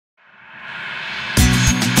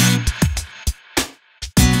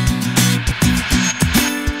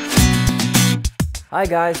Hi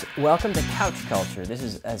guys, welcome to Couch Culture. This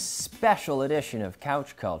is a special edition of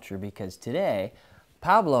Couch Culture because today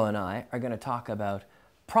Pablo and I are going to talk about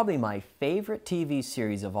probably my favorite TV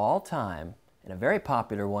series of all time and a very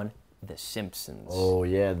popular one, The Simpsons. Oh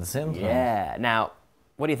yeah, The Simpsons. Yeah. Now,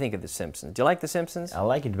 what do you think of The Simpsons? Do you like The Simpsons? I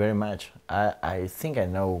like it very much. I think I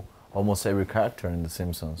know almost every character in The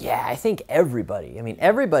Simpsons. Yeah, I think everybody. I mean,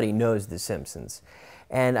 everybody knows The Simpsons.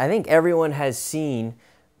 And I think everyone has seen,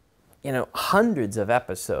 you know, hundreds of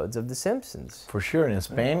episodes of The Simpsons. For sure, in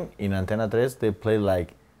Spain, in Antena 3, they play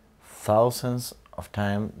like thousands of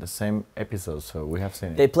times the same episode, so we have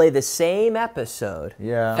seen it. They play the same episode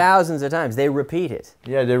thousands of times. They repeat it.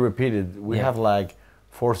 Yeah, they repeat it. We have like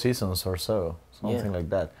 4 seasons or so, something like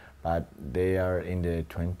that. But they are in the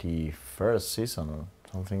 21st season or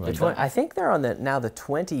something like that. I think they're on now the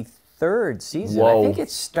 23rd season. Whoa. I think it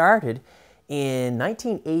started in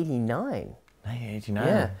 1989. 1989?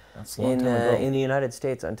 Yeah, That's a long time ago. In the United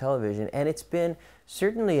States on television, and it's been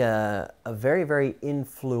certainly a very, very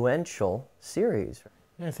influential series.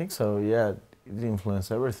 Yeah, I think so, yeah. It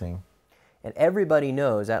influenced everything. And everybody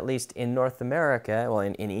knows, at least in North America, well,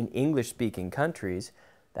 in English-speaking countries,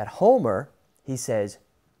 that Homer, he says,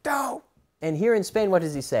 "Dough!" And here in Spain, what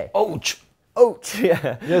does he say? Ouch! Ouch!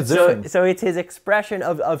 Yeah, it's different. So it's his expression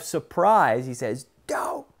of surprise. He says,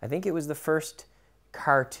 "Dough!" I think it was the first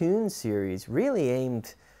cartoon series really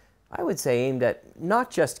aimed, I would say, aimed at not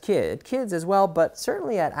just kids as well, but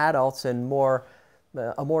certainly at adults and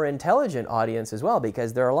a more intelligent audience as well,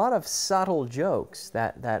 because there are a lot of subtle jokes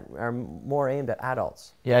that are more aimed at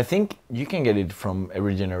adults. Yeah, I think you can get it from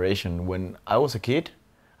every generation. When I was a kid,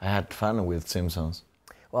 I had fun with Simpsons.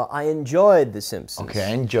 Well, I enjoyed The Simpsons. Okay,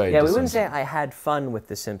 I enjoyed Yeah, The we wouldn't Simpsons. say I had fun with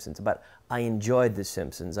The Simpsons, but I enjoyed The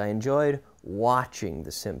Simpsons. I enjoyed watching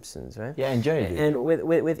The Simpsons, right? Yeah, I enjoyed it. And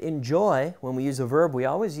with enjoy, when we use a verb, we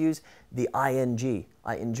always use the ing.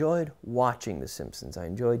 I enjoyed watching The Simpsons. I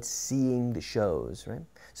enjoyed seeing the shows, right?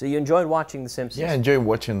 So you enjoyed watching The Simpsons? Yeah, I enjoy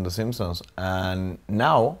watching The Simpsons. And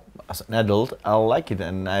now, as an adult, I like it.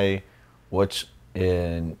 And I watch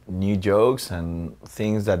new jokes and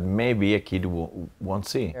things that maybe a kid won't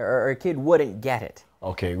see. Or a kid wouldn't get it.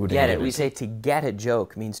 Okay, wouldn't Get it. We say to get a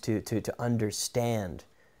joke means to understand.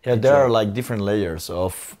 Yeah, there are like different layers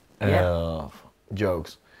of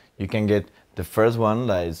jokes. You can get the first one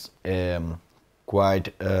that is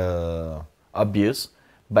quite obvious,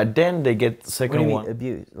 but then they get the second What do you one. mean,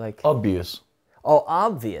 abuse? Like Obvious. Oh,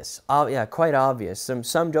 obvious. Yeah, quite obvious.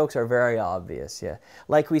 Some jokes are very obvious. Yeah,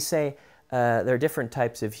 like we say, there are different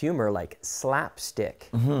types of humor, like slapstick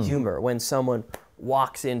humor. When someone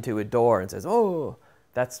walks into a door and says, "Oh,"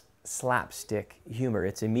 that's slapstick humor.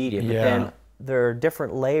 It's immediate. But then there are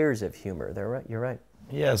different layers of humor. You're right.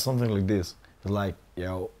 Yeah, something like this. Like, you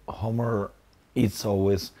know, Homer eats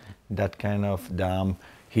always that kind of dumb,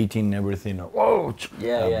 hitting everything. Whoa!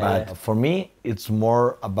 But for me, it's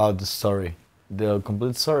more about the story. The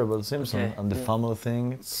complete story about Simpsons and the family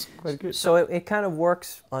thing. It's quite good. So it kind of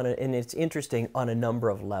works and it's interesting on a number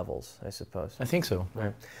of levels, I suppose. I think so.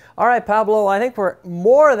 Right. All right, Pablo, I think we're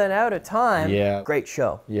more than out of time. Yeah. Great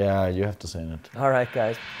show. Yeah, you have to say it. All right,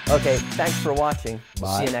 guys. Okay, thanks for watching.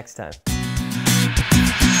 We'll see you next time.